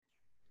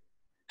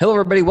Hello,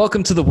 everybody.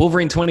 Welcome to the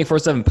Wolverine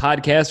 24/7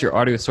 podcast, your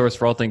audio source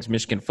for all things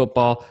Michigan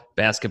football,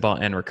 basketball,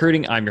 and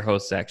recruiting. I'm your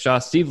host, Zach Shaw.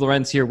 Steve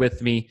Lorenz here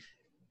with me.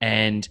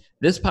 And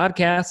this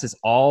podcast is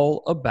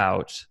all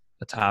about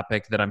a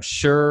topic that I'm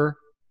sure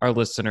our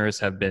listeners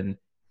have been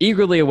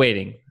eagerly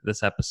awaiting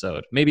this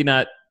episode. Maybe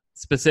not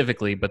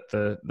specifically, but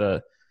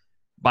the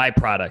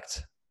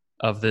byproduct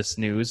of this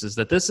news is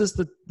that this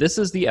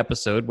is the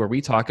episode where we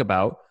talk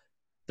about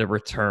the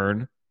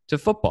return to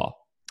football.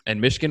 And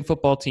Michigan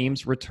football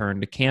teams return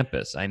to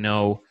campus. I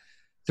know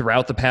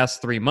throughout the past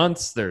 3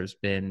 months, there's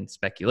been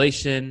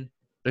speculation.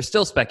 There's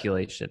still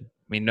speculation.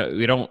 I mean,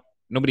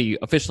 nobody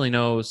officially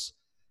knows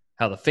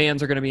how the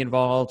fans are going to be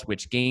involved,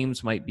 which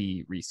games might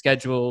be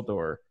rescheduled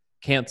or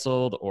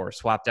canceled or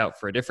swapped out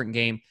for a different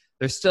game.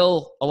 There's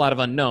still a lot of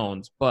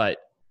unknowns, but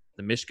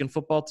the Michigan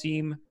football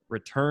team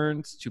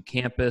returns to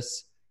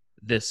campus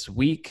this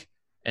week.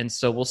 And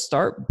so we'll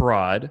start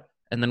broad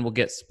and then we'll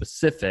get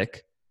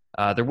specific.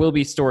 There will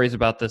be stories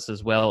about this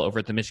as well over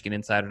at the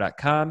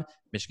MichiganInsider.com,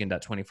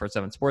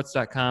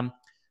 Michigan.247sports.com.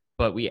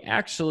 But we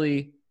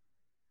actually,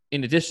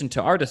 in addition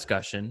to our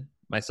discussion,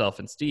 myself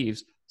and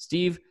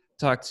Steve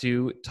talked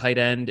to tight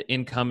end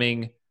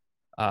incoming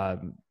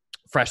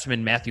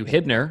freshman Matthew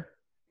Hibner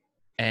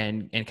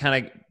and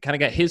kind of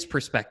got his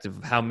perspective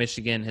of how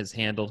Michigan has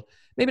handled,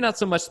 maybe not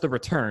so much the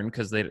return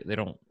because they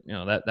don't,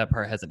 that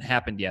part hasn't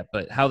happened yet,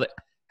 but how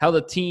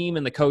the team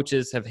and the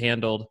coaches have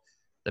handled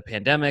the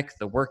pandemic,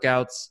 the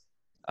workouts,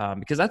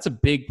 because that's a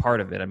big part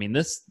of it. I mean,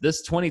 this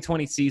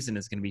 2020 season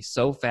is going to be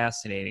so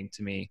fascinating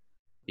to me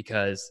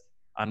because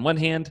on one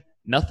hand,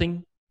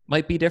 nothing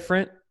might be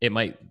different. It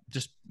might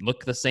just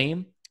look the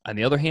same. On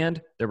the other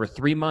hand, there were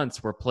 3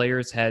 months where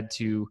players had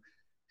to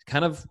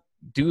kind of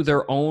do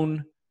their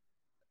own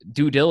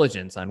due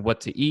diligence on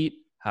what to eat,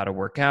 how to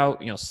work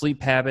out,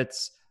 sleep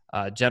habits,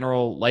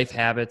 general life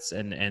habits,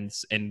 and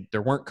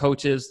there weren't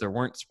coaches, there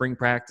weren't spring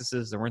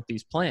practices, there weren't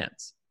these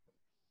plans.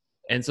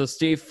 And so,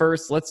 Steve,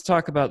 first, let's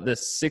talk about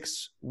this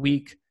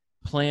 6-week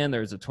plan.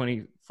 There's a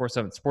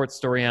 24/7 sports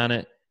story on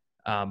it,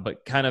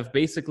 but kind of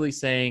basically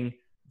saying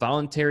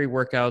voluntary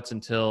workouts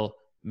until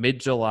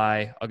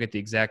mid-July. I'll get the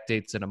exact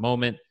dates in a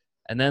moment.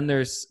 And then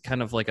there's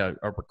kind of like a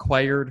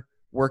required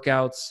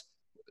workouts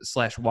 /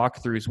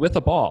 walkthroughs with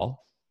a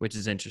ball, which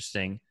is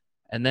interesting.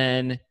 And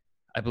then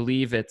I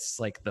believe it's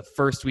like the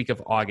first week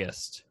of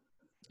August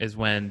is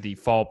when the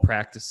fall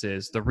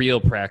practices, the real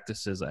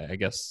practices, I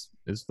guess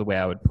is the way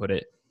I would put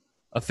it,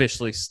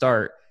 officially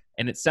start.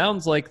 And it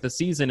sounds like the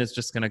season is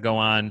just going to go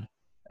on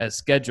as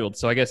scheduled.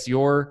 So I guess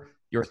your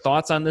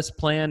thoughts on this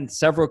plan.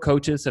 Several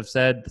coaches have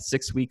said the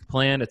 6-week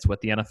plan, it's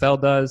what the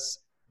NFL does.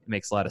 It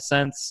makes a lot of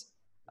sense.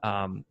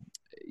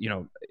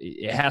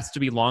 It has to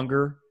be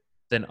longer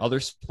than other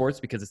sports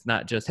because it's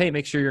not just, hey,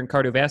 make sure you're in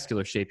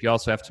cardiovascular shape. You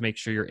also have to make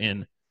sure you're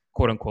in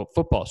quote unquote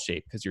football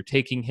shape because you're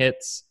taking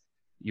hits,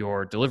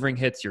 you're delivering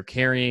hits, you're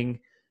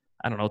carrying,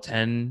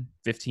 10,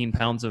 15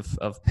 pounds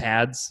of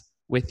pads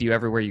with you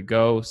everywhere you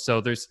go.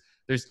 So there's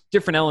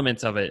different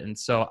elements of it. And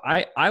so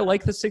I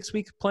like the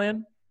 6-week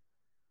plan.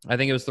 I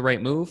think it was the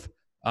right move.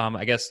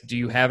 I guess, do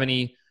you have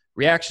any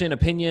reaction,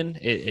 opinion?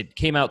 It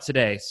came out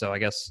today. So I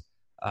guess,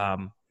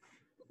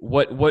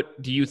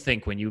 what do you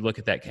think when you look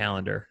at that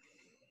calendar?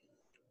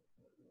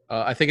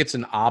 I think it's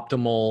an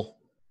optimal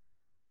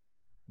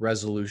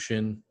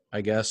resolution,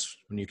 I guess,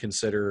 when you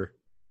consider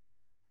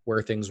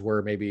where things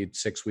were maybe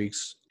 6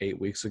 weeks, 8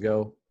 weeks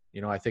ago.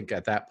 I think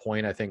at that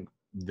point,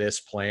 this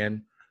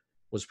plan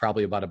was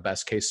probably about a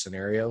best case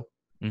scenario.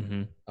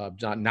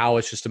 Mm-hmm. Now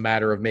it's just a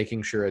matter of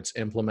making sure it's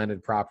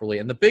implemented properly.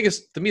 And the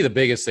biggest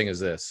thing is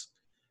this.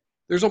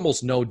 There's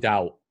almost no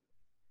doubt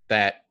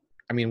that,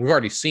 we've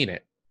already seen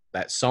it,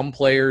 that some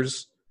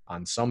players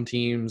on some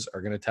teams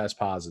are going to test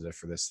positive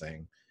for this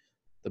thing.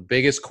 The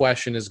biggest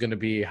question is going to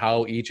be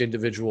how each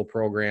individual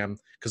program,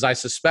 because I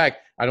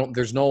suspect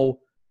there's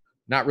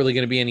not really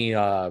going to be any,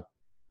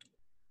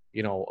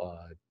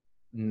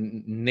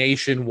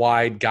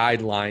 nationwide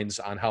guidelines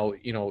on how,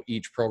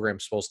 each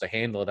program's supposed to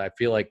handle it. I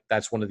feel like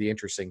that's one of the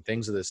interesting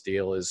things of this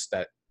deal is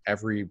that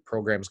every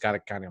program's got to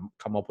kind of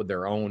come up with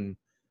their own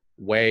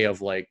way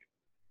of like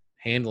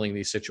handling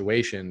these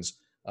situations.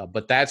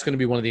 But that's going to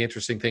be one of the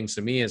interesting things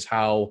to me is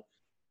how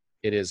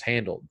it is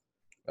handled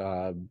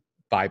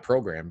by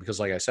program. Because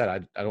like I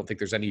said, I don't think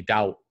there's any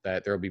doubt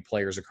that there will be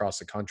players across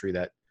the country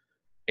that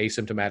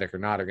asymptomatic or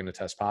not are going to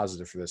test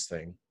positive for this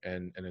thing.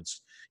 And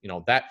it's,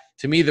 that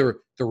to me, the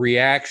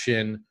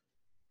reaction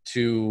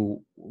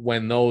to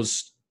when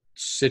those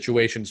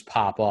situations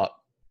pop up,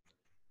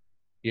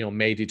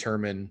 may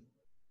determine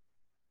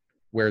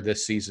where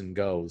this season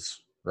goes.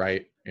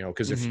 Right.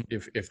 Cause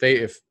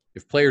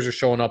if players are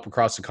showing up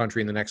across the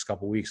country in the next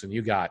couple of weeks and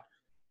you got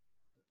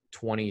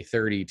 20,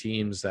 30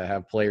 teams that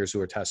have players who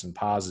are testing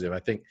positive, I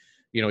think,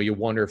 you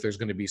wonder if there's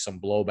going to be some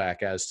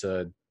blowback as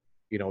to,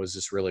 is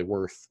this really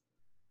worth,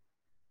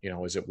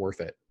 is it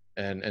worth it?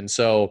 And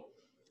so,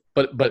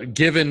 but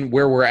given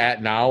where we're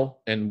at now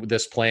and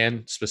this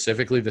plan,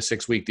 specifically the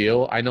 6-week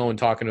deal, I know in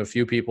talking to a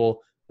few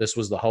people, this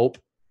was the hope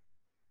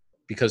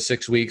because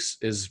 6 weeks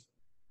is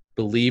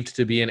believed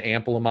to be an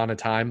ample amount of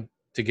time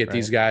to get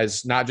these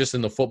guys not just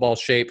in the football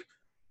shape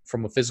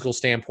from a physical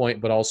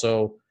standpoint, but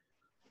also,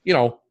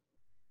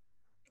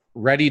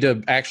 ready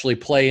to actually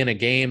play in a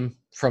game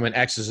from an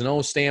X's and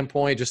O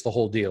standpoint, just the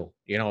whole deal.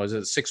 Is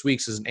it 6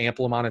 weeks is an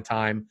ample amount of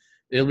time.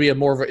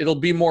 It'll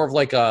be more of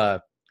like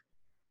a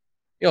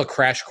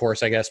crash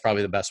course, I guess,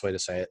 probably the best way to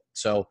say it.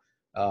 So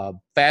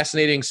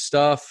fascinating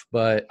stuff,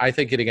 but I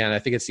think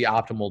it's the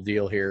optimal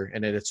deal here.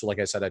 And it's like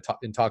I said,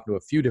 in talking to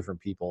a few different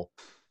people,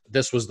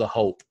 this was the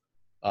hope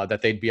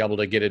that they'd be able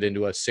to get it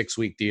into a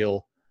 6-week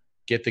deal,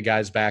 get the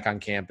guys back on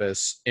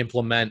campus,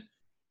 implement,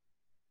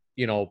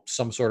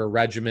 some sort of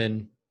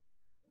regimen,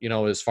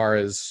 as far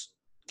as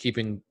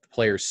keeping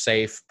players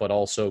safe, but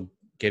also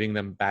getting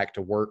them back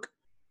to work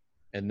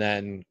and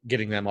then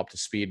getting them up to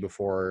speed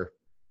before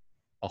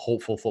a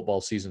hopeful football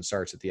season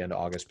starts at the end of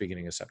August,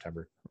 beginning of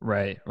September.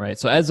 Right.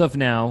 So as of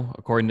now,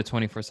 according to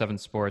 24/7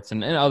 Sports,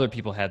 and other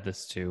people had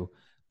this too,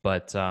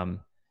 but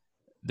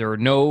there are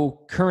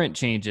no current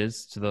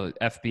changes to the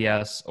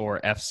FBS or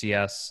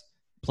FCS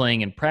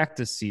playing in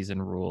practice season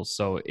rules.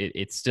 So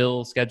it's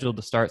still scheduled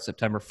to start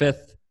September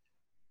 5th.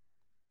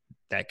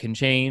 That can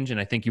change, and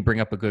I think you bring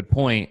up a good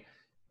point.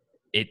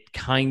 It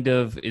kind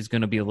of is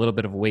going to be a little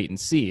bit of a wait and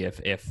see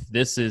if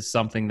this is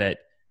something that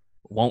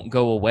won't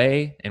go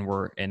away.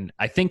 And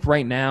I think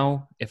right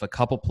now, if a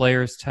couple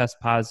players test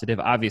positive,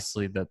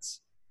 obviously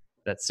that's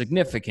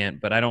significant,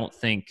 but I don't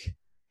think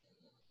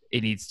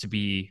it needs to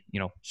be,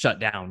 shut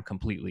down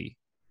completely.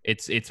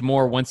 It's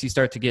more once you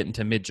start to get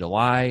into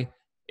mid-July,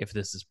 if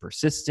this is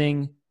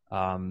persisting,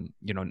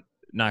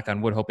 knock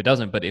on wood, hope it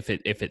doesn't, but if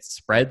it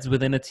spreads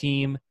within a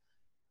team,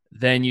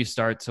 then you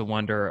start to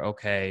wonder,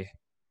 okay,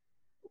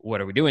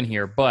 what are we doing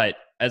here? But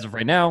as of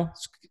right now,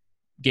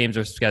 games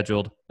are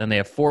scheduled. Then they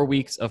have 4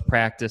 weeks of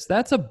practice.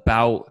 That's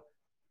about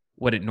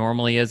what it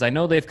normally is. I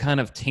know they've kind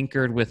of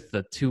tinkered with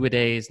the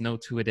 2-a-days, no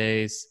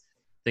 2-a-days,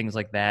 things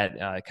like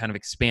that, kind of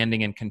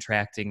expanding and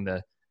contracting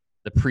the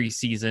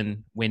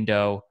preseason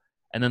window.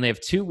 And then they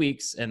have 2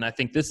 weeks, and I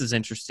think this is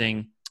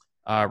interesting,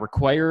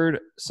 required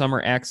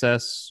summer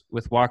access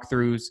with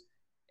walkthroughs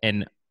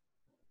and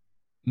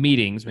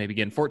meetings may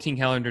begin 14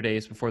 calendar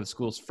days before the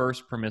school's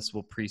first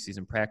permissible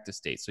preseason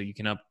practice date. So you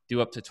can do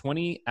up to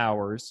 20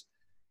 hours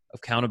of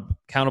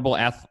countable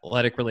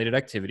athletic-related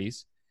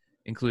activities,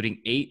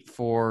 including 8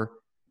 for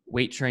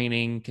weight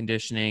training,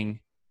 conditioning,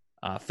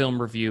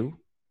 film review,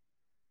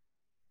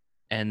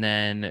 and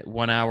then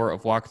 1 hour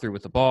of walkthrough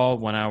with the ball,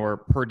 1 hour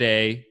per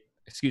day.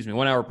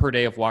 1 hour per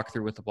day of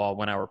walkthrough with the ball,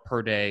 1 hour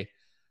per day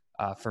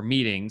for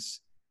meetings.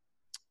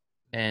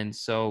 And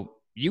so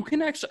you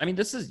can actually,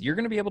 you're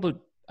going to be able to,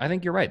 I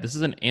think you're right. This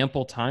is an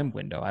ample time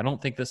window. I don't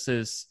think this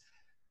is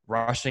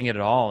rushing it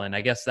at all. And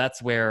I guess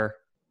that's where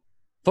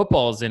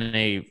football is in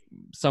a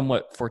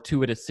somewhat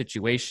fortuitous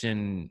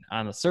situation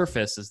on the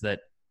surface, is that,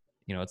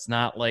 it's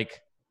not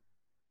like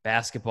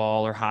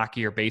basketball or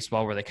hockey or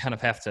baseball where they kind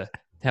of have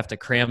to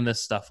cram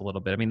this stuff a little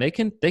bit. I mean, they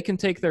can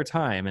take their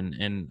time,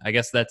 and I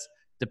guess that's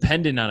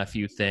dependent on a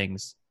few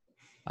things.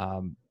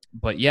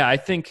 But yeah, I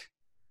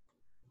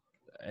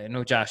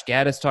know Josh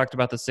Gaddis talked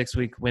about the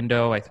 6-week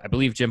window. I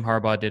believe Jim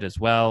Harbaugh did as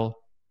well,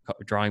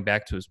 drawing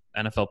back to his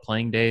NFL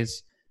playing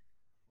days.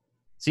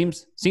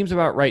 Seems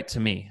about right to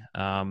me.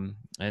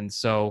 And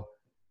so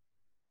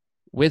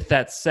with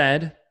that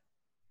said,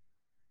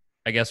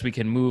 I guess we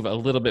can move a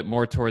little bit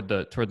more toward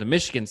the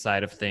Michigan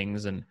side of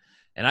things. And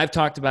I've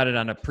talked about it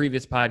on a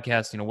previous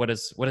podcast. What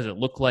does it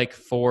look like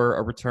for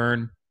a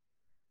return?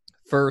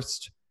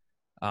 First,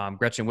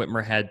 Gretchen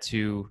Whitmer had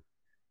to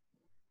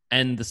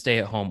end the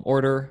stay-at-home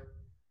order.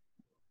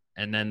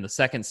 And then the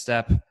second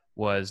step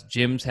was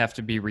gyms have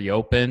to be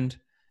reopened.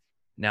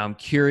 Now I'm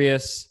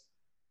curious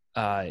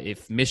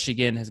if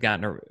Michigan has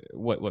gotten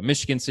what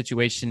Michigan's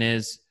situation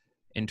is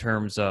in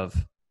terms of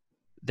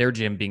their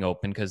gym being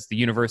open, because the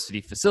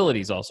university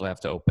facilities also have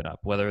to open up,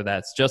 whether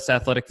that's just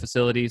athletic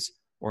facilities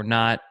or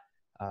not.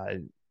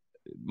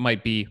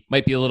 Might be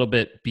a little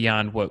bit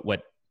beyond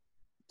what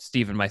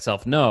Steve and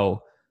myself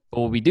know.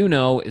 But what we do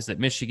know is that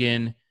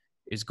Michigan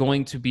is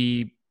going to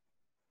be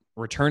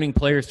returning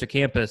players to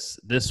campus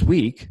this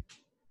week,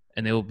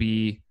 and they will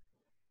be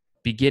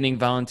beginning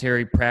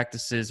voluntary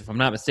practices, if I'm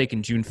not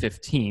mistaken, June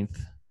 15th.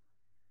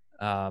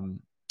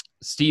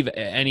 Steve,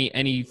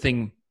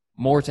 anything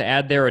more to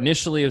add there?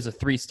 Initially, it was a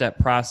 3-step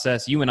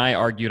process. You and I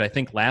argued, I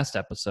think, last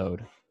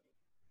episode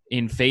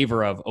in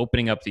favor of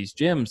opening up these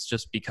gyms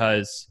just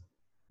because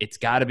it's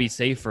got to be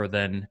safer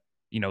than,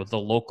 the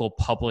local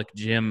public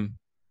gym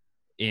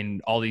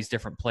in all these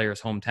different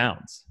players'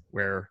 hometowns,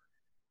 where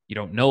you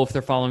don't know if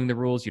they're following the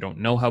rules. You don't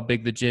know how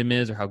big the gym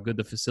is or how good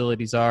the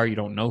facilities are. You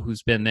don't know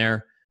who's been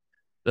there.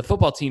 The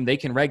football team, they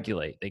can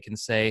regulate. They can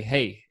say,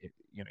 hey,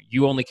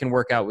 you only can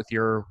work out with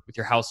your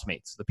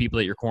housemates, the people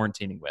that you're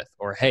quarantining with,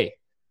 or hey,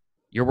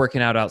 you're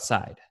working out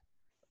outside,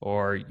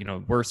 or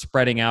we're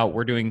spreading out.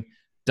 We're doing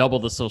double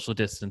the social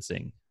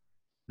distancing.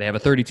 They have a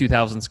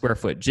 32,000 square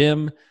foot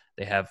gym.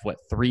 They have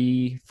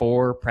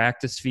 3-4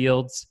 practice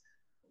fields,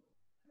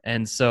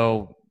 and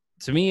so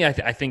to me, I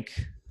think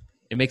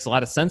it makes a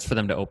lot of sense for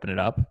them to open it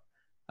up.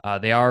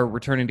 They are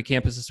returning to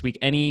campus this week.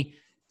 Any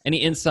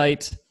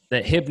insight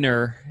that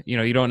Hibner,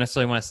 you don't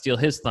necessarily want to steal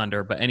his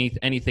thunder, but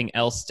anything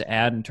else to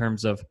add in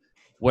terms of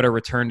what a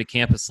return to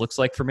campus looks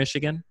like for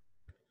Michigan?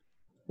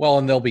 Well,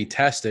 and they'll be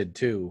tested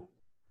too,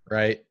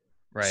 right?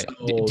 Right.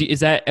 So, Is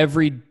that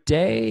every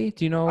day?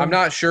 Do you know? I'm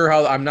not sure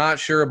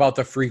about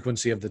the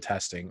frequency of the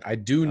testing. I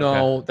do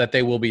know that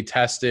they will be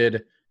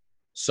tested.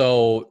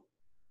 So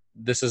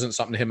this isn't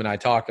something him and I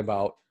talked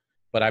about,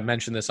 but I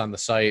mentioned this on the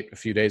site a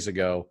few days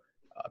ago.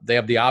 They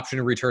have the option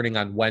of returning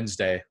on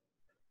Wednesday.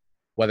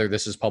 Whether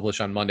this is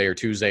published on Monday or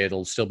Tuesday,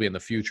 it'll still be in the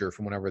future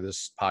from whenever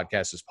this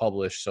podcast is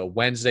published. So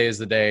Wednesday is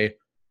the day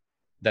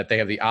that they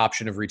have the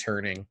option of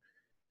returning.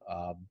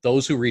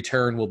 Those who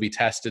return will be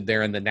tested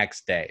there in the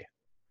next day.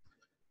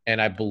 And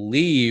I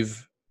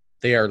believe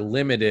they are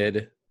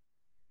limited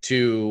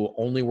to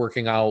only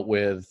working out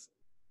with,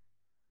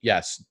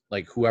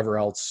 like whoever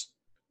else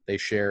they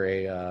share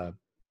a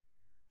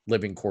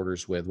living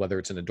quarters with, whether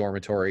it's in a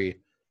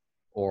dormitory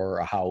or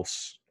a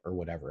house or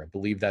whatever. I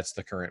believe that's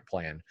the current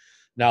plan.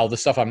 Now, the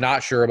stuff I'm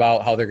not sure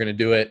about how they're going to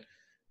do it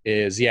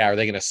is, are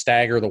they going to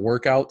stagger the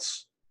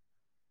workouts?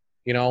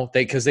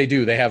 Because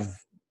they have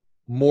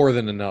more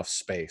than enough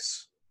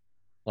space,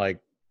 like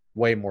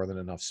way more than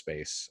enough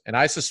space. And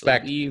I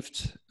suspect,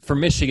 for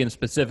Michigan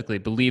specifically,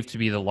 believed to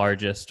be the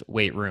largest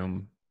weight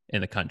room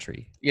in the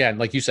country. Yeah, and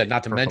like you said,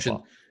 not to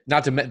mention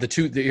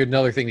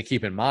another thing to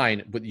keep in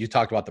mind, but you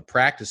talked about the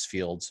practice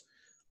fields.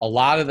 A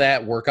lot of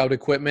that workout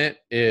equipment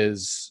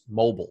is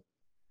mobile,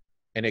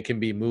 and it can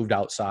be moved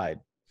outside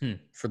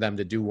for them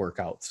to do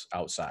workouts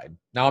outside.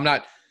 Now, I'm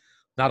not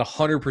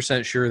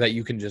 100% sure that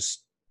you can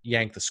just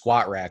yank the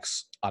squat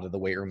racks out of the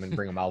weight room and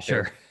bring them out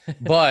there.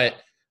 But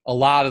a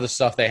lot of the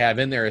stuff they have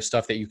in there is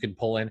stuff that you can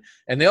pull in.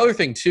 And the other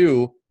thing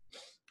too,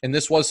 and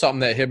this was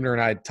something that Hibner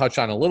and I touched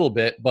on a little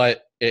bit,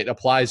 but it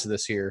applies to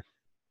this here.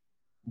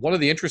 One of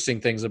the interesting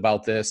things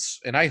about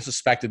this, and I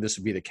suspected this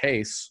would be the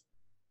case,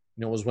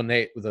 was when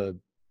the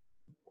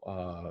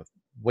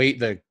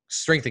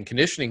strength and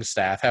conditioning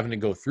staff having to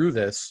go through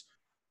this,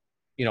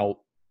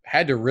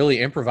 had to really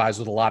improvise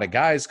with a lot of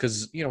guys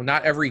because,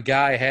 not every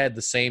guy had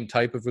the same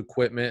type of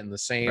equipment and the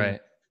same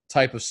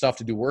type of stuff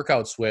to do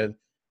workouts with.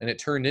 And it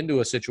turned into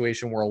a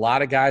situation where a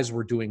lot of guys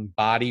were doing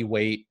body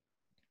weight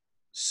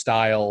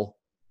style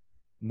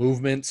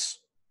movements,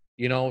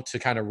 to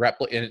kind of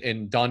replicate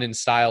and done in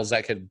styles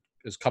that could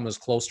come as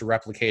close to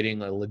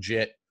replicating a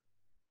legit,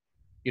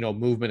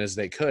 movement as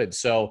they could.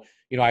 So,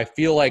 I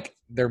feel like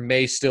there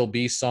may still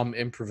be some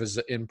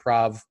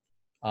improv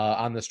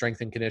on the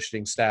strength and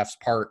conditioning staff's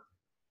part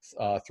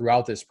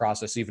throughout this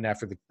process, even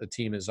after the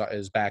team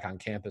is back on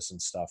campus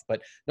and stuff.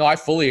 But no, I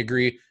fully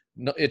agree.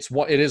 No, it's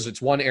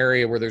one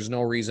area where there's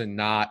no reason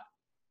not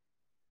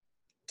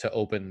to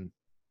open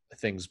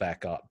things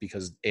back up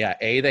because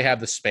they have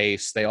the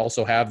space. They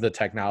also have the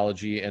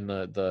technology and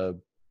the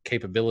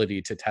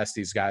capability to test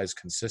these guys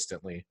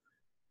consistently,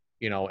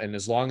 and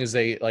as long as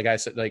they, like I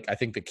said, I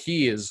think the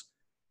key is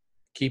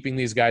keeping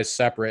these guys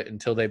separate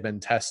until they've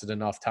been tested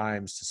enough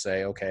times to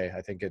say, okay,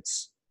 I think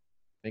it's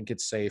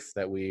safe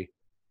that we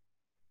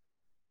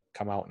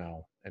come out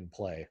now and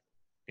play,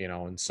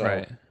 and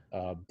so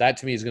that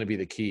to me is going to be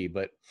the key.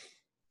 But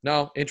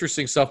no,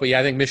 interesting stuff. But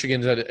I think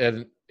Michigan's at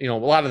a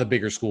lot of the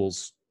bigger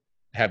schools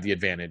have the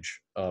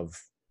advantage of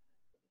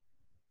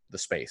the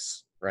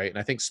space, right? And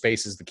I think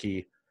space is the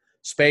key.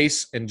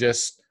 Space and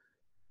just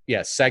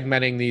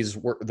segmenting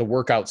the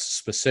workouts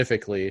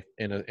specifically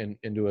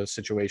into a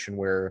situation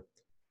where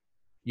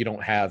you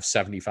don't have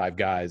 75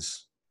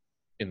 guys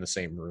in the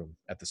same room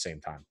at the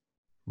same time.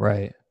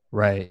 Right.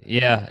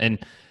 Yeah, and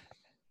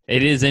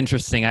it is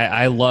interesting.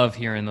 I love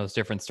hearing those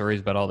different stories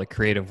about all the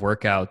creative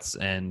workouts.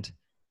 And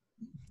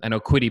I know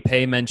Kwity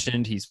Paye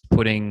mentioned he's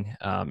putting,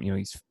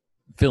 he's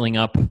filling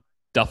up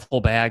duffel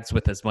bags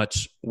with as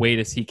much weight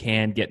as he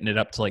can, getting it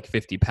up to like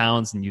 50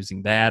 pounds and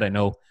using that. I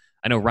know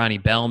Ronnie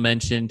Bell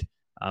mentioned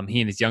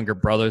he and his younger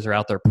brothers are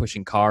out there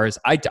pushing cars.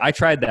 I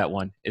tried that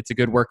one. It's a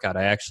good workout.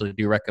 I actually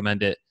do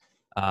recommend it.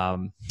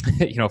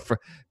 For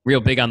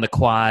real big on the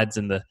quads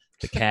and the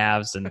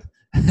calves and.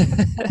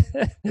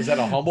 Is that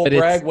a humble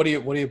brag? What are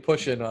you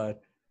pushing?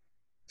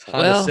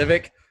 Honda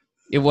Civic?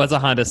 It was a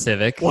Honda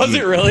Civic. Was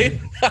it really?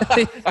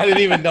 I didn't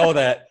even know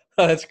that.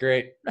 Oh, that's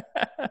great.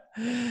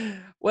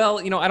 Well,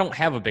 I don't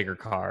have a bigger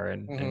car,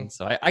 and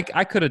so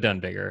I could have done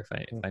bigger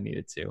if I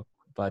needed to.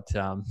 But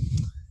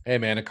hey,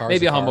 man, a car.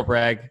 Maybe a humble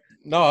brag.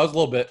 No, I was a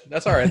little bit.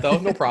 That's all right though.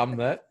 No problem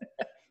with that.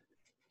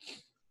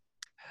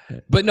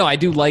 But no, I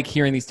do like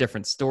hearing these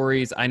different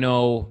stories. I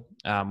know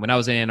when I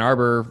was in Ann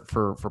Arbor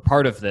for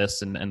part of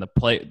this, and a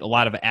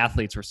lot of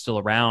athletes were still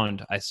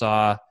around. I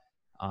saw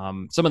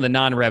some of the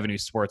non-revenue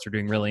sports were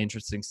doing really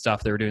interesting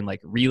stuff. They were doing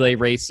like relay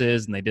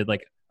races, and they did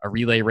like a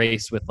relay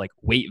race with like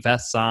weight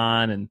vests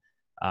on,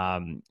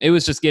 and it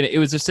was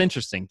just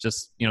interesting.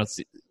 Just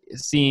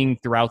seeing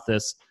throughout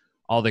this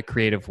all the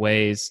creative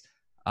ways.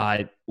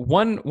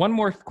 One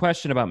more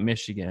question about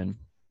Michigan,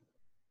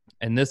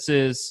 and this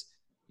is,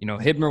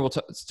 Hibner will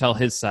tell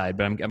his side,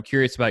 but I'm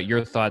curious about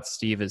your thoughts,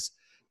 Steve. Is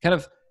kind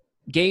of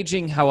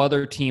gauging how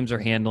other teams are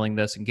handling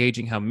this and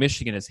gauging how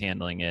Michigan is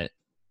handling it,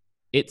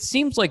 it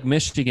seems like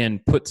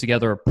Michigan put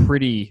together a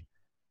pretty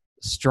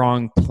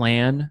strong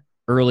plan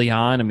early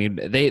on. I mean,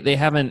 they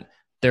haven't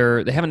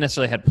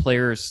necessarily had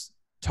players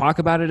talk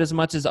about it as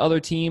much as other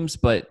teams,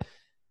 but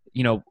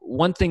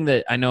one thing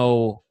that I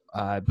know,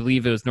 I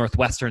believe it was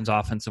Northwestern's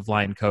offensive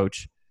line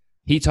coach,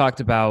 he talked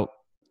about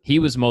he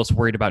was most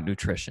worried about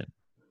nutrition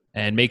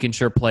and making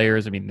sure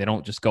players, I mean, they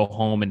don't just go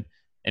home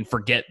and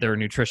forget their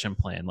nutrition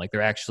plan. Like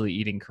they're actually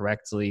eating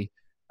correctly.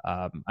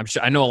 I'm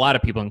sure I know a lot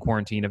of people in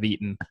quarantine have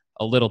eaten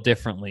a little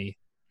differently,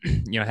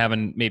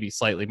 having maybe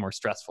slightly more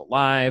stressful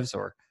lives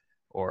or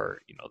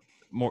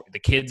more, the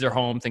kids are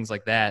home, things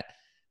like that.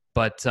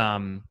 But,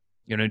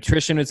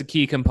 nutrition is a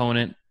key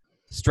component.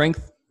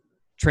 Strength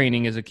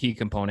training is a key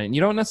component. And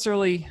you don't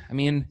necessarily, I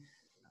mean,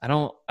 I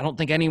don't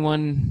think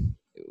anyone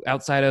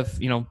outside of,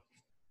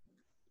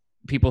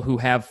 people who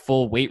have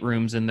full weight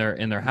rooms in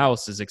their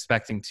house is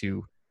expecting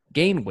to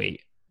gain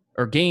weight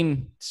or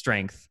gain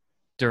strength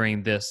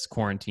during this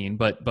quarantine,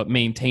 but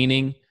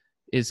maintaining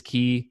is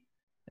key.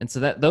 And so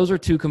those are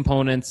two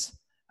components.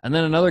 And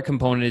then another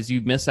component is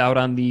you miss out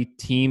on the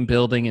team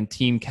building and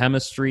team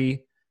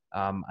chemistry.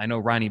 I know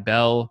Ronnie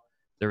Bell,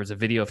 there was a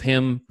video of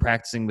him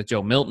practicing with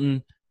Joe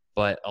Milton,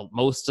 but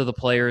most of the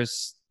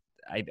players,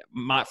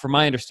 from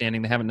my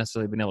understanding, they haven't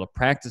necessarily been able to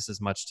practice as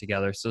much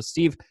together. So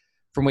Steve,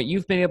 from what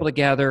you've been able to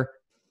gather,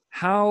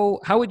 how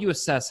would you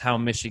assess how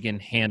Michigan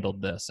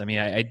handled this? I mean,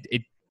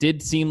 it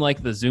did seem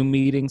like the Zoom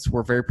meetings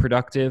were very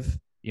productive.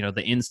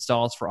 The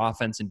installs for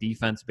offense and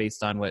defense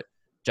based on what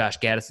Josh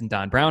Gaddis and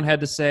Don Brown had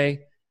to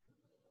say.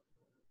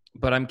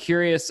 But I'm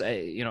curious,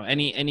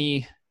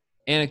 any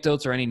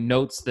anecdotes or any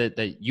notes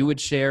that you would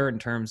share in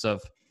terms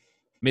of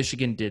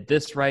Michigan did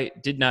this right,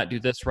 did not do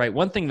this right.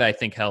 One thing that I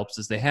think helps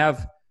is they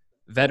have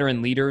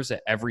veteran leaders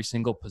at every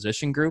single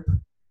position group.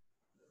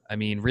 I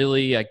mean,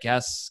 really, I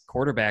guess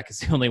quarterback is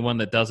the only one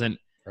that doesn't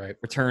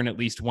return at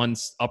least one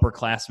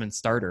upperclassman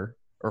starter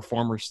or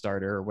former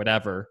starter or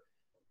whatever.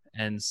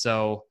 And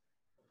so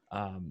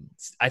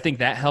I think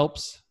that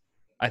helps.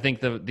 I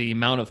think the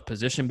amount of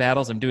position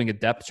battles, I'm doing a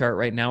depth chart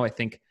right now. I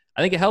think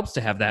it helps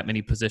to have that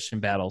many position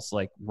battles.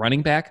 Like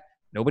running back,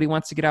 nobody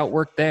wants to get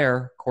outworked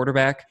there.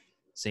 Quarterback,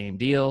 same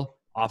deal.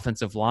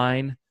 Offensive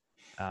line,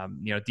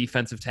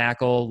 defensive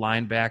tackle,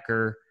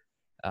 linebacker,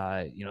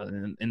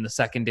 in the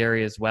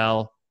secondary as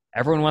well.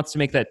 Everyone wants to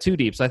make that too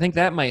deep. So I think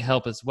that might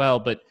help as well.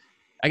 But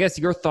I guess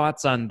your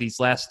thoughts on these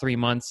last 3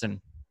 months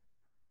and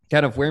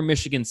kind of where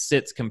Michigan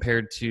sits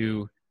compared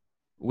to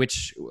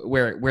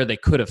where they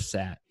could have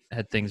sat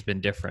had things been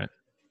different.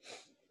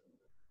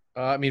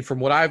 I mean, from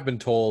what I've been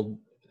told,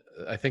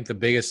 I think the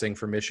biggest thing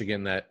for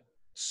Michigan that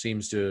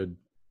seems to,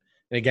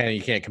 and again,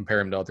 you can't compare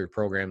them to other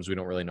programs. We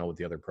don't really know what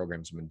the other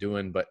programs have been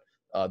doing, but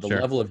the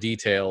level of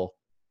detail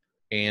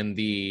and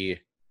the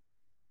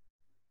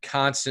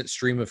constant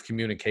stream of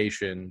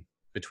communication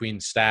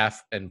between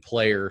staff and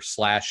player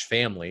 /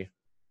 family,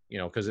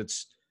 because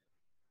it's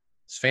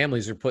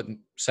families are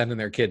sending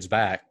their kids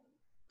back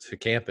to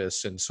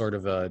campus in sort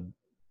of a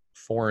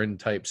foreign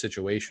type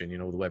situation,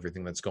 with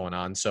everything that's going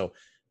on. So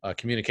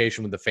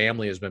communication with the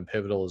family has been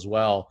pivotal as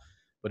well.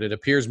 But it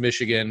appears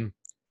Michigan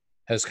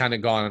has kind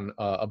of gone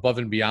above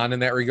and beyond in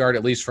that regard,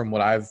 at least from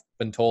what I've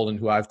been told and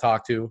who I've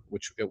talked to,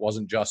 which it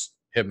wasn't just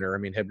Hibner. I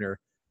mean, Hibner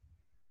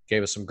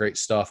gave us some great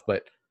stuff,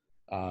 but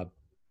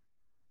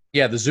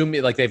the Zoom,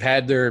 like they've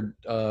had their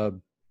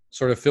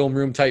sort of film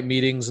room type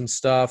meetings and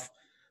stuff,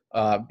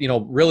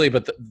 really.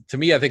 But to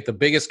me, I think the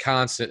biggest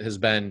constant has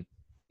been,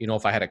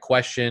 if I had a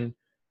question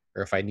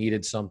or if I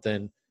needed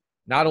something,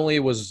 not only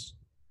was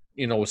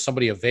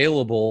somebody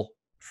available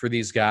for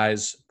these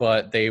guys,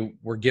 but they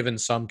were given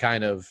some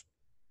kind of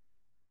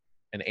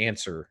an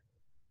answer,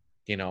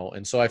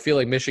 and so I feel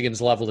like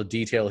Michigan's level of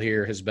detail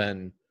here has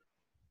been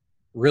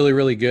really,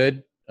 really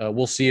good.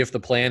 We'll see if the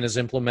plan is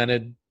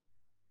implemented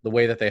the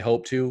way that they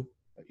hope to.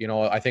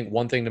 I think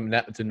one thing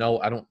to know,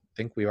 I don't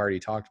think we already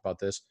talked about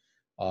this.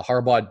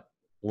 Harbaugh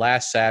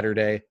last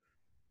Saturday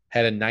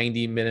had a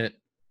 90-minute,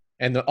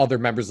 and the other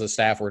members of the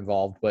staff were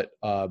involved, but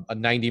a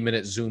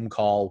 90-minute Zoom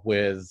call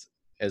with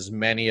as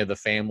many of the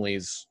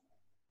families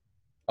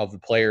of the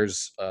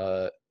players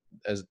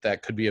as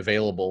that could be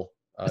available.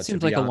 It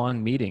seems like a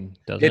long meeting,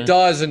 doesn't it? It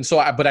does, and so,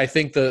 but I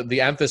think the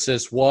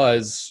emphasis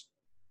was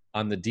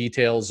on the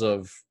details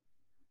of,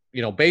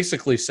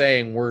 basically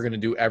saying we're going to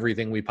do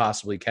everything we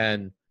possibly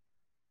can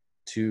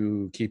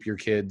to keep your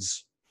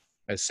kids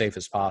as safe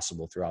as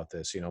possible throughout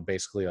this.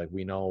 Basically, like,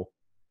 we know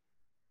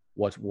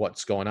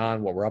what's going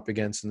on, what we're up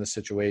against in this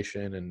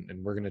situation,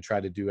 and we're going to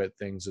try to do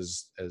things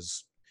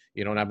as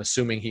and I'm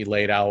assuming he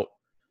laid out,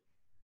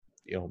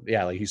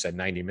 like you said,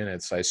 90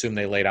 minutes. I assume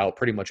they laid out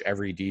pretty much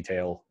every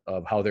detail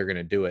of how they're going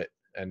to do it.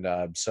 And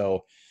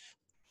so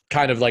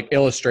kind of like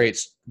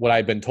illustrates what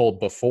I've been told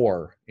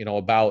before,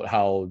 about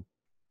how,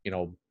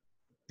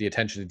 the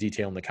attention to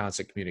detail and the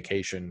constant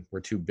communication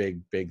were two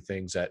big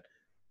things that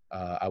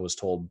I was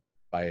told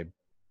by,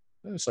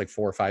 it's like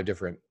 4 or 5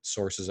 different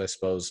sources, I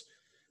suppose,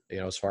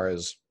 as far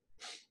as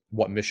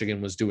what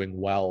Michigan was doing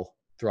well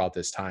throughout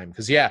this time.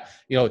 Because, yeah,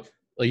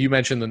 like you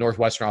mentioned the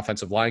Northwestern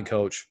offensive line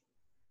coach,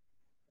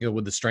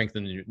 with the strength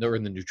and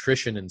the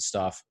nutrition and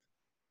stuff.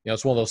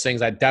 It's one of those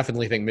things. I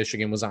definitely think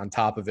Michigan was on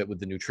top of it with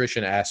the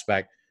nutrition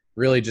aspect.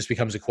 Really just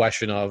becomes a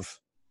question of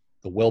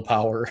the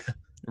willpower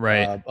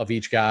right. of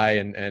each guy.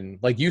 And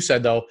like you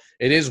said, though,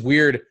 it is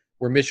weird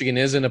where Michigan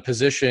is in a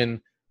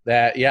position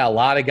that, a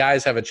lot of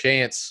guys have a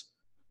chance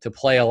to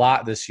play a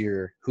lot this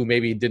year who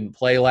maybe didn't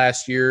play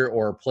last year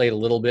or played a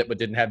little bit but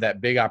didn't have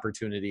that big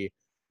opportunity,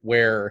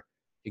 where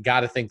you got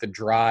to think the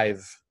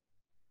drive,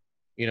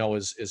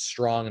 is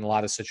strong in a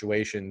lot of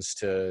situations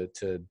to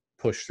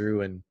push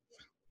through and,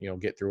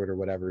 get through it or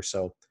whatever.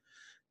 So,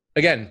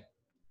 again,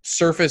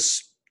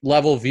 surface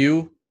level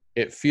view,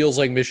 it feels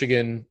like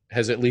Michigan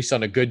has at least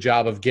done a good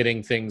job of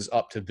getting things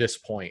up to this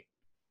point.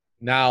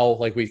 Now,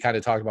 like we kind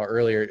of talked about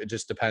earlier, it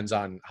just depends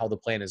on how the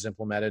plan is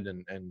implemented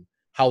and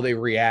how they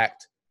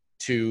react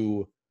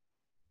to,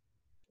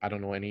 I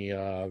don't know, any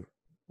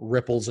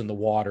ripples in the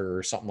water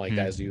or something like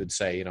that, as you would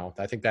say.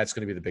 I think that's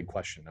going to be the big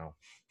question now.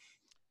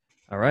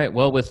 All right.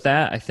 Well, with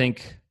that, I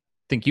think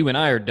you and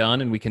I are done,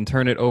 and we can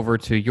turn it over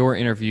to your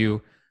interview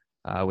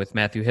with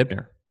Matthew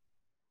Hibner.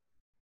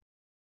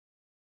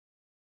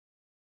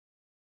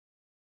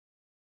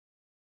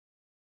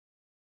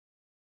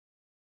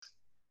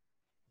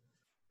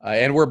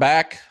 And we're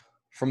back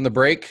from the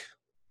break.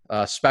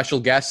 Special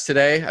guest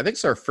today. I think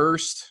it's our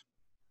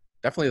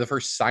definitely the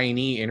first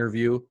signee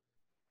interview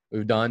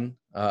we've done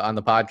on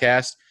the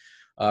podcast.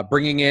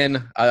 Bringing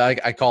in,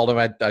 I called him,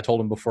 I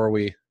told him before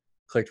we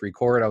clicked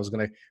record, I was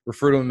going to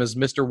refer to him as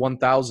Mr.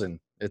 1000.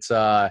 It's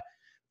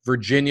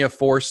Virginia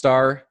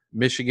 4-star,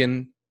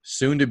 Michigan,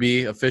 soon to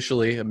be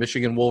officially a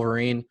Michigan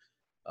Wolverine,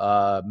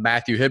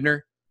 Matthew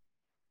Hibner.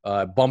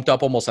 Bumped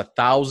up almost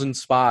 1,000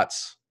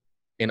 spots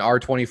in our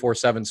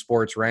 24/7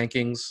 sports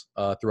rankings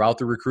throughout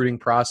the recruiting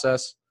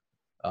process.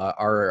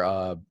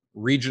 Our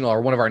regional,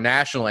 or one of our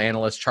national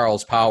analysts,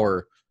 Charles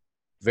Power,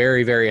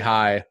 very, very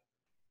high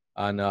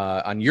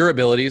on your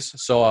abilities.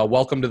 So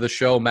welcome to the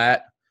show,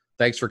 Matt.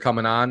 Thanks for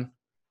coming on.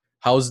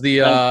 How's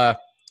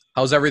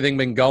everything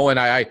been going?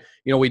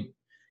 We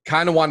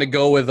kind of want to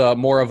go with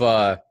more of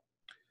a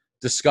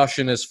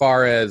discussion as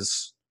far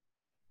as,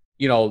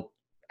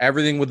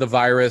 everything with the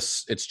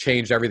virus. It's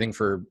changed everything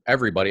for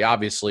everybody,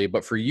 obviously,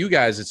 but for you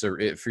guys, for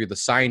the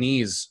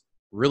signees,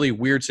 really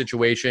weird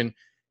situation.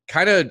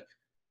 Kind of,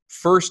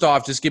 first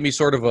off, just give me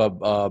sort of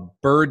a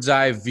bird's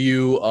eye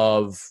view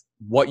of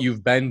what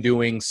you've been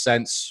doing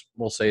since,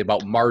 we'll say,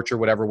 about March or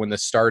whatever, when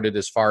this started,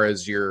 as far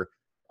as your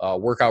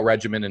workout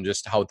regimen and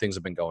just how things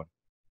have been going.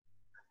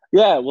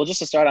 Yeah, well, just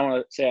to start, I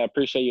want to say I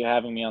appreciate you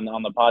having me on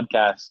the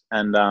podcast.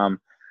 And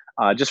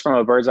just from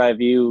a bird's eye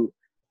view,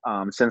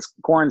 since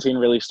quarantine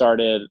really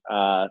started,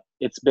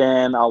 it's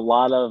been a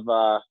lot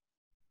of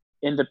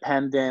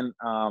independent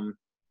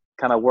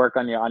kind of work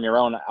on your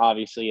own,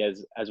 obviously,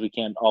 as we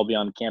can't all be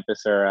on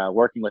campus or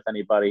working with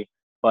anybody.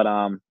 But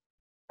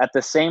at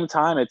the same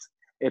time,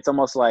 it's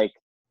almost like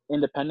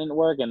independent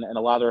work, and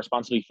a lot of the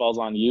responsibility falls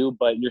on you,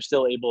 but you're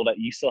still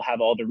you still have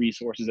all the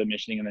resources at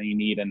Michigan that you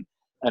need.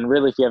 And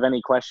really, if you have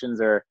any questions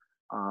or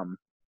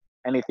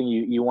anything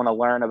you want to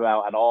learn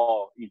about at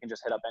all, you can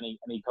just hit up any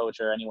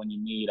coach or anyone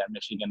you need at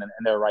Michigan,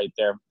 and they're right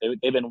there.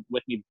 They've been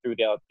with me through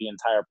the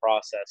entire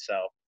process.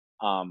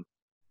 So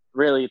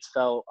really, it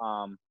felt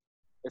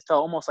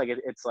almost like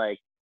it's like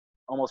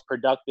almost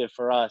productive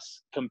for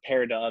us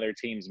compared to other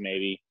teams,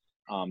 maybe.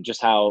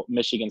 Just how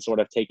Michigan sort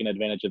of taken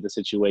advantage of the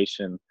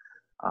situation.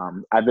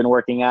 I've been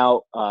working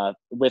out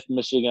with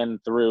Michigan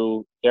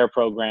through their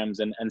programs,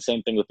 and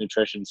same thing with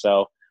nutrition.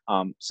 So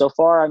so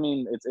far, I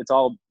mean, it's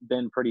all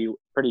been pretty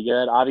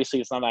good. Obviously,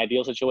 it's not an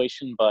ideal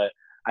situation, but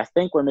I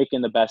think we're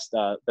making the best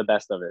of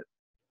it.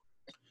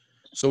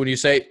 So when you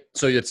say,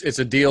 so it's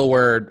a deal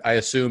where I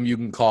assume you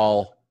can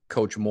call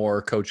Coach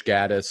Moore, Coach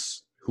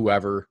Gaddis,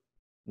 whoever,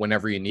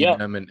 whenever you need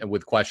them, and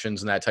with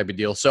questions and that type of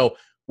deal. So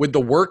with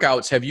the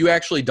workouts, have you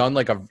actually done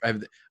I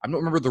don't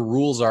remember the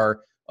rules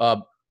are.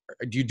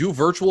 Do you do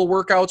virtual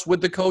workouts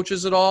with the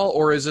coaches at all,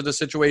 or is it a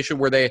situation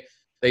where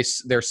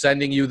they're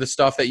sending you the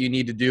stuff that you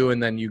need to do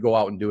and then you go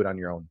out and do it on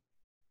your own?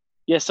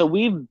 Yeah, so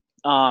we've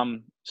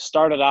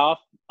started off.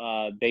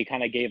 They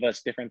kind of gave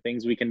us different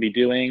things we can be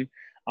doing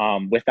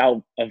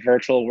without a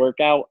virtual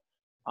workout.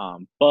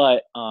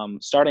 But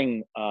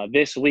starting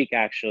this week,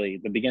 actually,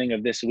 the beginning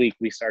of this week,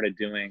 we started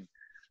doing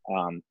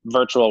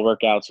virtual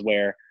workouts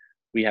where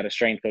we had a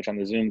strength coach on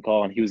the Zoom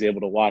call, and he was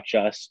able to watch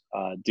us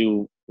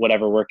do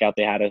whatever workout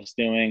they had us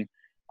doing.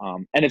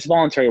 And it's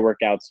voluntary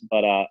workouts,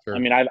 but Sure. I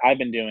mean, I've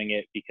been doing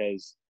it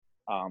because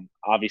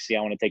obviously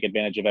I want to take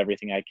advantage of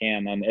everything I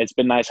can. And it's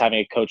been nice having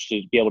a coach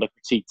to be able to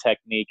critique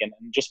technique and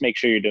just make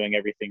sure you're doing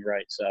everything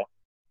right. So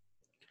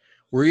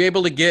were you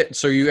able to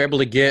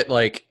get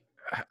like,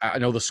 I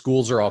know the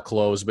schools are all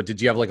closed, but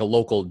did you have like a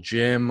local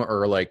gym,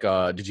 or like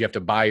did you have to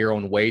buy your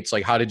own weights?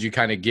 Like, how did you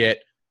kind of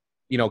get,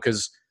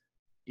 because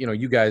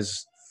you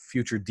guys,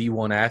 future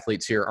D1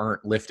 athletes here,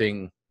 aren't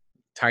lifting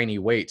tiny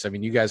weights. I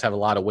mean, you guys have a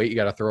lot of weight you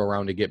got to throw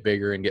around to get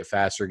bigger and get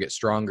faster, get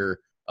stronger.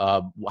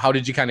 How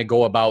did you kind of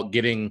go about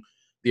getting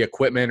the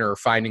equipment or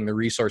finding the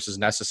resources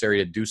necessary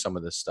to do some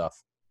of this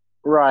stuff?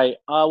 Right.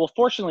 Well,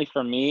 fortunately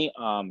for me,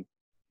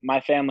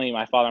 my family,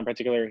 my father in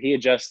particular, he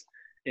had just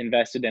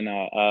invested in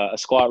a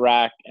squat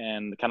rack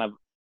and kind of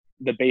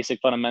the basic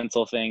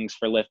fundamental things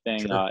for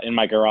lifting Sure. in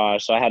my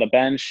garage. So I had a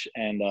bench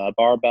and a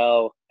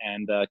barbell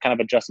and kind of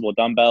adjustable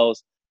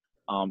dumbbells.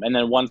 And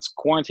then once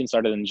quarantine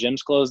started and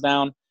gyms closed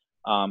down,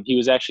 he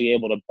was actually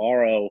able to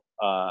borrow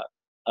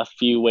a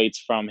few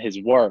weights from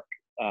his work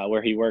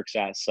where he works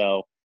at.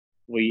 So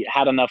we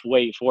had enough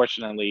weight,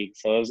 fortunately.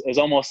 So it was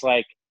almost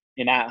like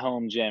an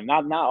at-home gym.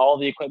 Not all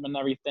the equipment and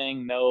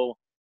everything. No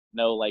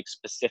like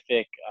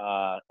specific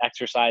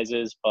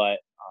exercises, but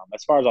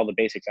as far as all the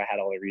basics, I had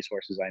all the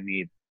resources I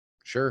need.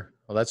 Sure.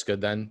 Well, that's good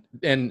then.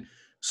 And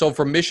so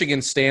from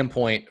Michigan's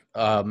standpoint,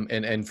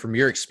 and from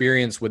your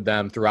experience with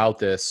them throughout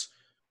this,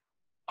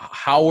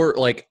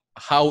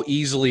 how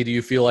easily do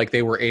you feel like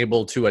they were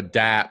able to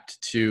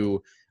adapt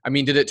to, I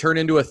mean, did it turn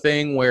into a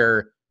thing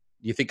where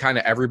you think kind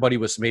of everybody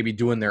was maybe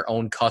doing their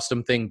own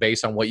custom thing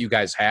based on what you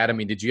guys had? I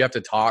mean, did you have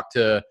to talk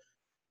to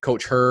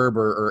Coach Herb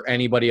or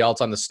anybody else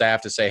on the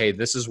staff to say, hey,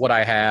 this is what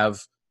I have,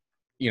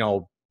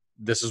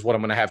 this is what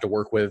I'm going to have to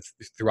work with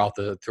throughout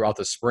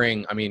the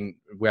spring? I mean,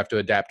 we have to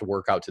adapt to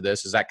work out to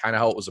this. Is that kind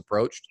of how it was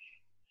approached?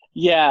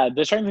 Yeah,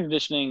 the strength and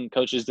conditioning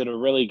coaches did a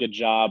really good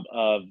job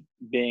of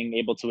being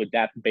able to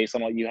adapt based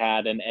on what you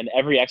had, and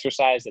every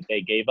exercise that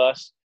they gave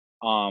us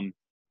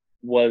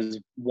was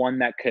one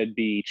that could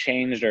be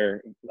changed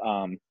or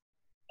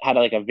had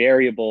like a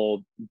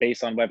variable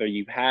based on whether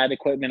you had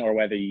equipment or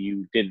whether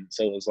you didn't.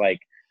 So it was like,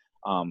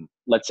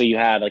 let's say you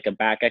had like a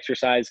back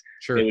exercise,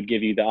 Sure. they would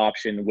give you the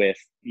option with,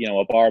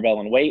 a barbell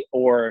and weight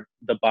or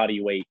the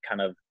body weight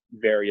kind of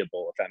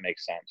variable, if that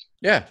makes sense.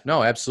 Yeah,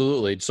 no,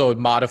 absolutely. So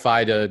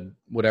modify to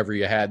whatever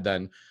you had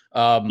then.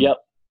 Yep.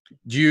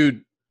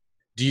 Did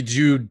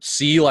you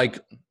see like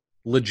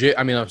legit?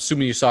 I mean, I'm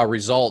assuming you saw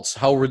results.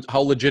 How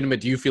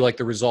legitimate do you feel like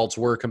the results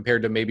were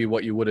compared to maybe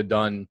what you would have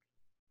done,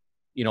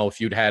 if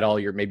you'd had all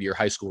your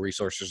high school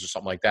resources or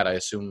something like that? I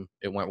assume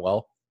it went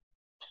well.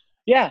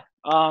 Yeah.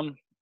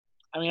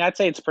 I mean, I'd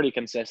say it's pretty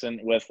consistent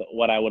with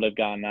what I would have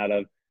gotten out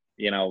of,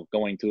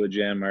 going to a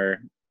gym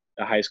or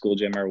a high school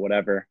gym or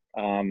whatever.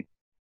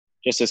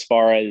 Just as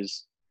far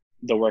as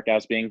the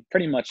workouts being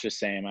pretty much the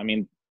same. I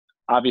mean,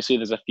 obviously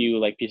there's a few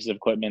like pieces of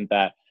equipment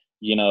that,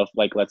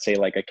 like let's say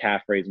like a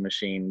calf raise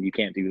machine, you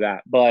can't do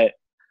that, but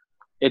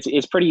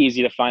it's pretty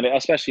easy to find it,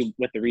 especially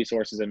with the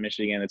resources in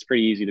Michigan. It's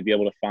pretty easy to be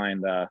able to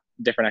find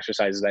different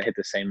exercises that hit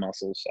the same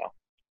muscles. So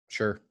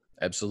sure,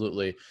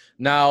 absolutely.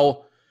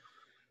 Now,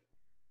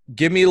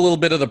 give me a little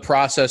bit of the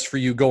process for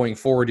you going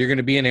forward. You're going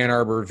to be in Ann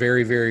Arbor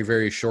very, very,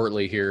 very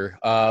shortly here.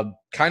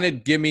 Kind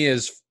of give me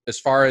as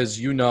far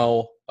as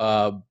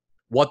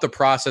what the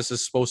process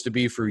is supposed to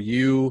be for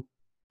you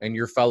and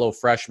your fellow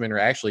freshmen, or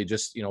actually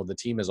just the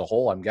team as a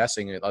whole. I'm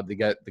guessing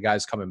the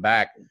guys coming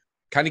back.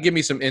 Kind of give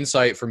me some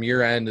insight from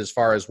your end as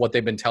far as what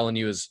they've been telling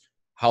you is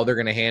how they're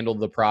going to handle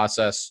the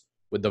process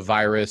with the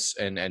virus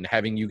and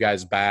having you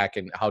guys back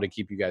and how to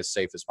keep you guys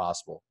safe as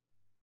possible.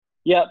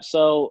 Yep.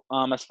 So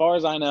as far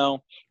as I know,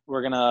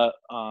 we're gonna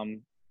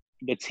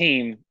the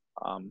team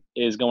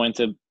is going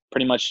to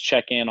pretty much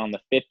check in on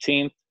the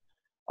 15th,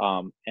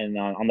 and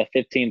on the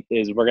 15th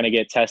is we're gonna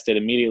get tested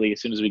immediately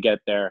as soon as we get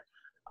there,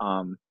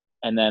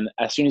 and then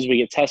as soon as we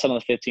get tested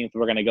on the 15th,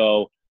 we're gonna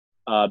go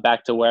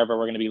back to wherever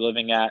we're gonna be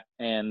living at,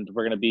 and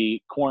we're gonna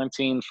be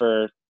quarantined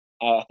for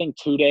I think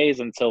 2 days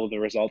until the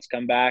results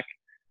come back,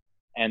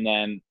 and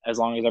then as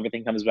long as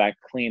everything comes back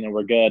clean and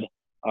we're good.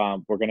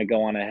 We're going to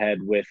go on ahead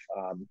with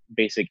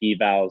basic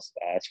evals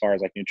as far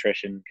as like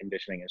nutrition,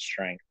 conditioning, and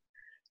strength.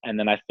 And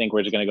then I think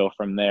we're just going to go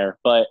from there.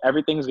 But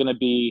everything's going to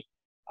be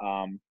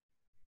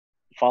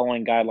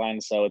following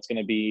guidelines. So it's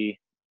going to be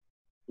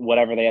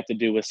whatever they have to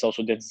do with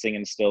social distancing,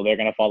 and still they're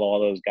going to follow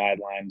all those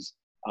guidelines.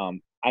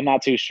 I'm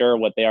not too sure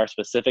what they are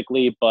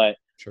specifically, but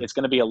Sure. It's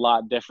going to be a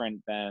lot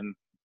different than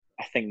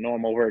I think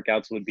normal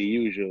workouts would be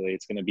usually.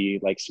 It's going to be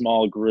like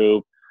small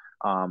group.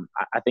 I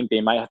think they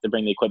might have to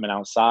bring the equipment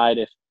outside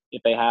if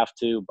they have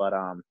to, but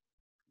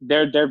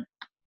they're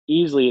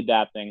easily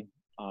adapting.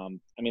 I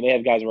mean, they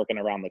have guys working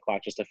around the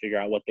clock just to figure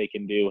out what they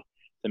can do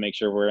to make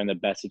sure we're in the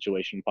best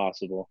situation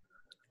possible.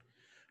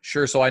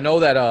 Sure. So I know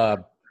that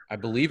I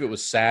believe it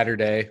was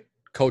Saturday.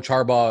 Coach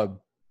Harbaugh,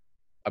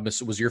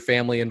 was your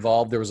family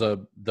involved? There was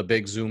the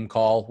big Zoom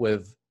call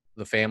with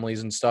the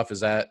families and stuff.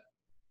 Is that?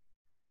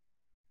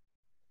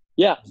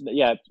 Yeah.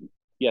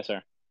 Yes,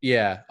 sir.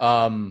 Yeah.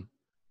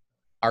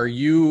 Are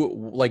you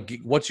like,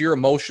 what's your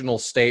emotional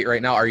state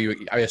right now?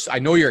 I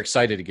know you're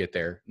excited to get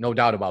there. No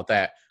doubt about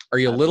that. Are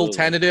you a little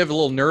tentative, a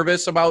little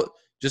nervous about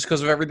just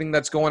because of everything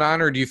that's going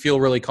on, or do you feel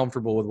really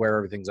comfortable with where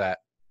everything's at?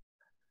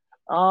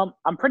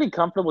 I'm pretty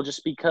comfortable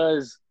just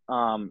because,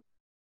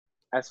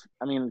 as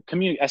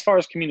far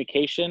as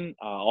communication,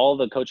 all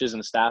the coaches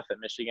and staff at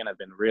Michigan have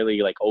been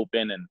really like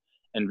open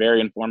and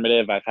very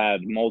informative. I've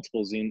had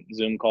multiple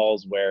Zoom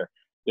calls where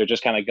they're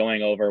just kind of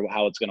going over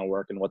how it's going to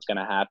work and what's going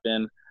to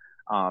happen.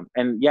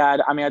 And yeah,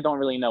 I mean, I don't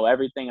really know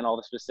everything and all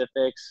the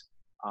specifics.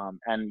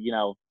 And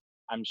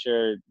I'm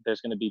sure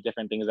there's going to be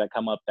different things that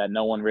come up that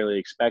no one really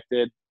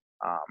expected.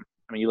 I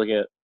mean, you look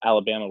at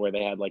Alabama where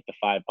they had like the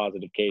 5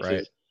 positive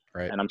cases,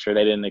 Right. and I'm sure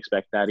they didn't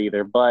expect that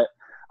either. But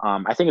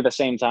I think at the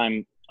same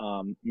time,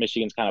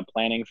 Michigan's kind of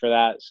planning for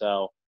that.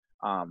 So,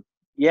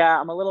 yeah,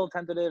 I'm a little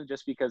tentative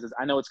just because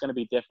I know it's going to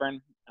be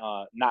different,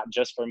 not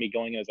just for me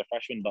going in as a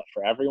freshman, but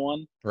for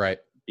everyone. Right.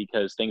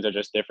 Because things are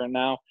just different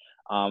now.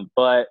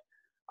 But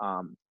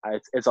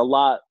it's a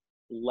lot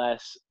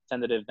less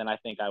tentative than I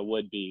think I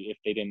would be if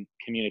they didn't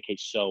communicate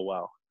so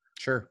well.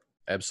 Sure.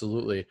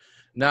 Absolutely.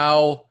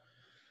 Now,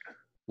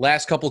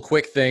 last couple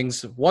quick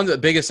things. One, the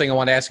biggest thing I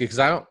want to ask you, because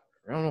I don't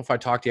know if I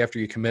talked to you after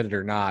you committed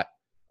or not.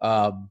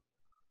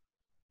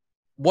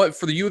 What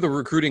for you, the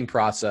recruiting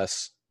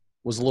process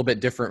was a little bit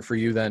different for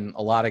you than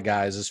a lot of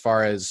guys, as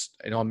far as,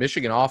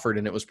 Michigan offered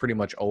and it was pretty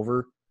much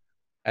over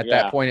at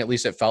that point. At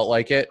least it felt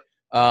like it.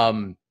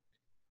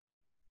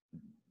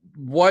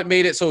 What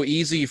made it so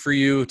easy for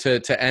you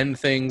to end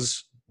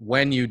things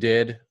when you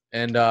did?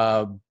 And,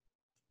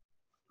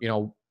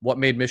 what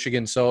made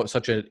Michigan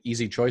such an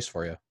easy choice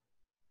for you?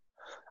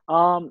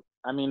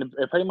 I mean,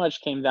 it pretty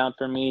much came down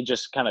for me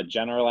just kind of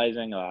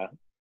generalizing.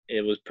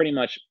 It was pretty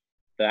much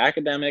the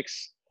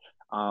academics,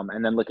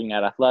 and then looking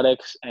at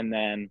athletics, and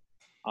then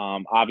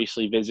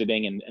obviously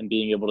visiting and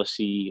being able to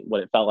see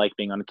what it felt like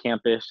being on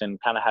campus and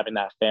kind of having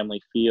that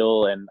family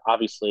feel, and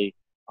obviously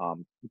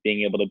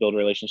being able to build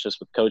relationships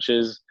with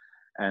coaches.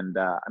 And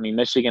I mean,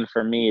 Michigan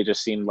for me, it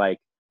just seemed like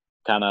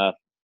that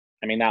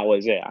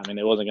was it. I mean,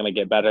 it wasn't going to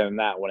get better than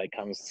that when it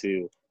comes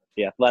to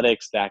the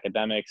athletics, the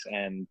academics,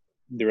 and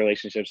the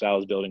relationships I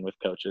was building with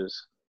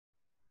coaches.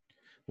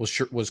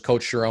 Was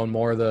Coach Sharon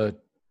more the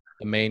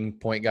main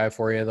point guy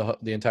for you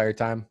the entire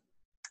time?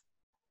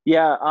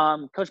 Yeah,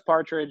 Coach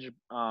Partridge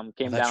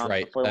came down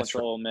right. before he went to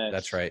Ole Miss.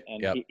 That's right.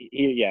 And yep.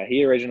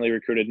 he originally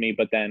recruited me,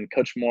 but then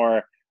Coach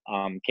Moore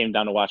came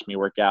down to watch me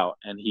work out,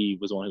 and he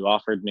was the one who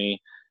offered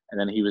me, and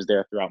then he was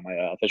there throughout my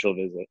official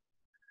visit.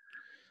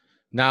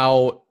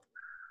 Now,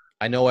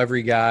 I know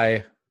every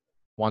guy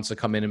wants to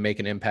come in and make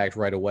an impact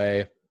right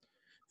away.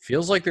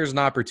 Feels like there's an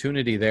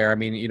opportunity there. I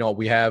mean,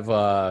 we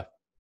have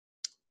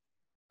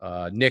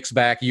Nick's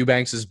back,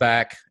 Eubanks is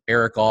back,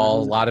 Eric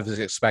All. A lot of is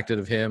expected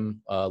of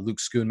him. Luke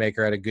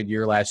Schoonmaker had a good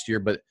year last year,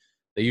 but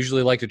they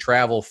usually like to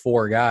travel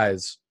 4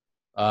 guys.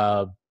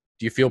 Do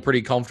you feel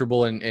pretty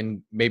comfortable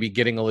in maybe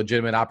getting a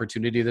legitimate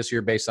opportunity this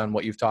year based on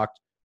what you've talked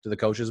to the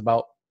coaches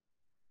about?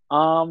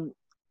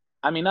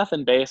 I mean,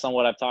 nothing based on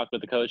what I've talked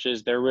with the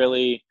coaches. They're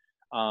really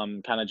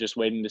kind of just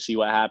waiting to see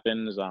what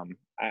happens. I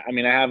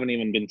mean, I haven't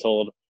even been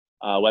told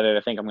whether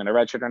they think I'm going to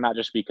redshirt or not,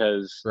 just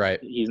because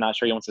he's not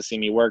sure he wants to see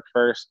me work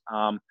first.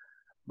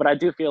 But I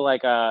do feel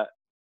like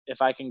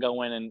if I can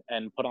go in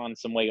and put on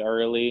some weight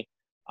early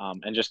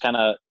and just kind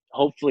of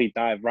hopefully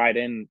dive right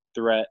in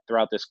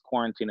throughout this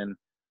quarantine, and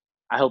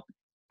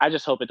I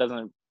just hope it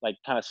doesn't like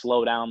kind of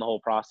slow down the whole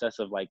process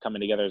of like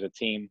coming together as a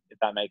team, if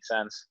that makes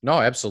sense. No,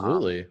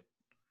 absolutely.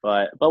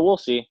 But we'll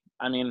see.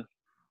 I mean,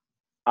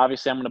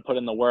 obviously I'm going to put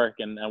in the work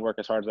and work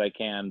as hard as I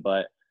can,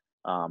 but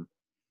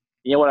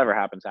whatever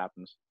happens,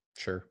 happens.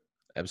 Sure.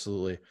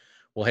 Absolutely.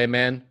 Well, hey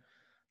man,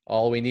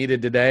 all we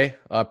needed today.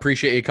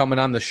 Appreciate you coming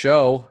on the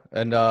show,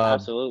 and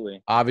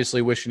absolutely.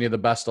 Obviously wishing you the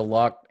best of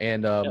luck,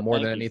 and more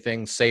than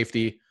anything,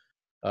 safety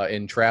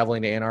in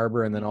traveling to Ann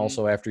Arbor, and then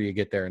also after you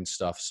get there and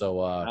stuff.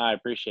 So I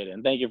appreciate it,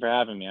 and thank you for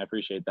having me. I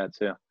appreciate that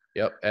too.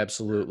 Yep,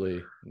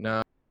 absolutely.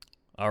 No.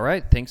 All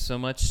right, thanks so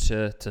much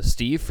to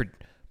Steve for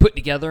putting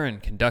together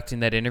and conducting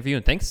that interview,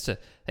 and thanks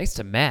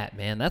to Matt,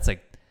 man. That's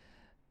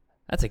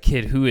a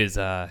kid who is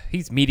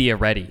he's media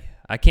ready.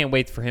 I can't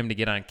wait for him to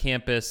get on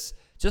campus,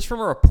 just from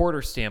a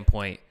reporter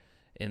standpoint,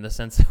 in the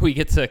sense that we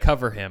get to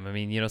cover him. I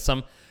mean,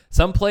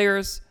 some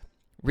players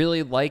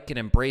really like and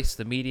embrace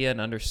the media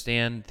and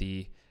understand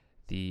the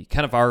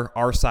kind of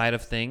our side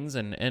of things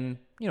and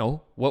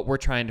what we're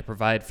trying to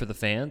provide for the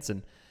fans,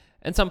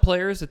 and some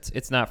players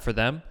it's not for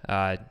them.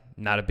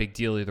 Not a big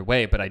deal either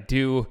way, but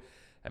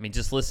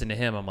just listen to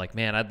him. I'm like,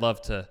 man, I'd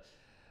love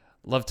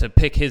to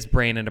pick his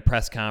brain in a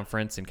press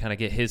conference and kind of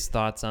get his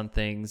thoughts on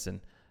things.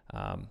 And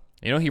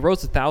he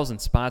rose 1,000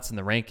 spots in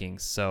the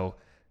rankings, so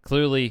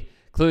clearly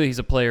he's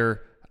a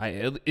player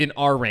in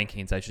our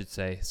rankings, I should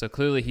say. So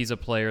clearly he's a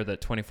player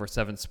that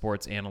 24/7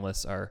 sports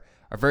analysts are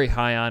very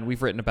high on.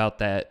 We've written about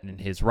that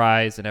and his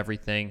rise and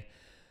everything.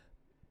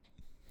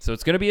 So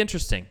it's going to be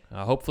interesting.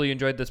 Hopefully you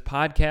enjoyed this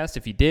podcast.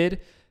 If you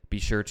did, be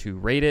sure to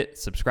rate it,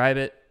 subscribe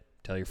it,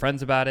 tell your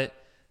friends about it.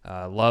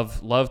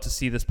 Love to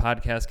see this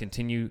podcast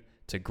continue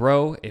to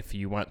grow. If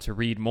you want to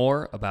read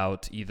more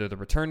about either the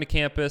return to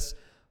campus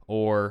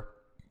or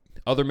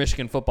other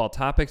Michigan football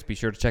topics, be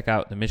sure to check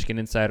out the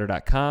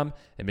MichiganInsider.com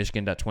and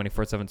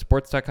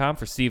Michigan.247sports.com.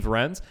 For Steve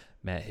Renz,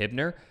 Matt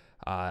Hibner,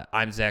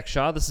 I'm Zach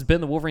Shaw. This has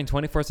been the Wolverine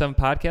 24/7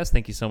 podcast.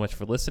 Thank you so much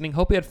for listening.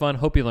 Hope you had fun.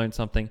 Hope you learned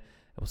something.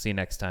 And we'll see you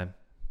next time.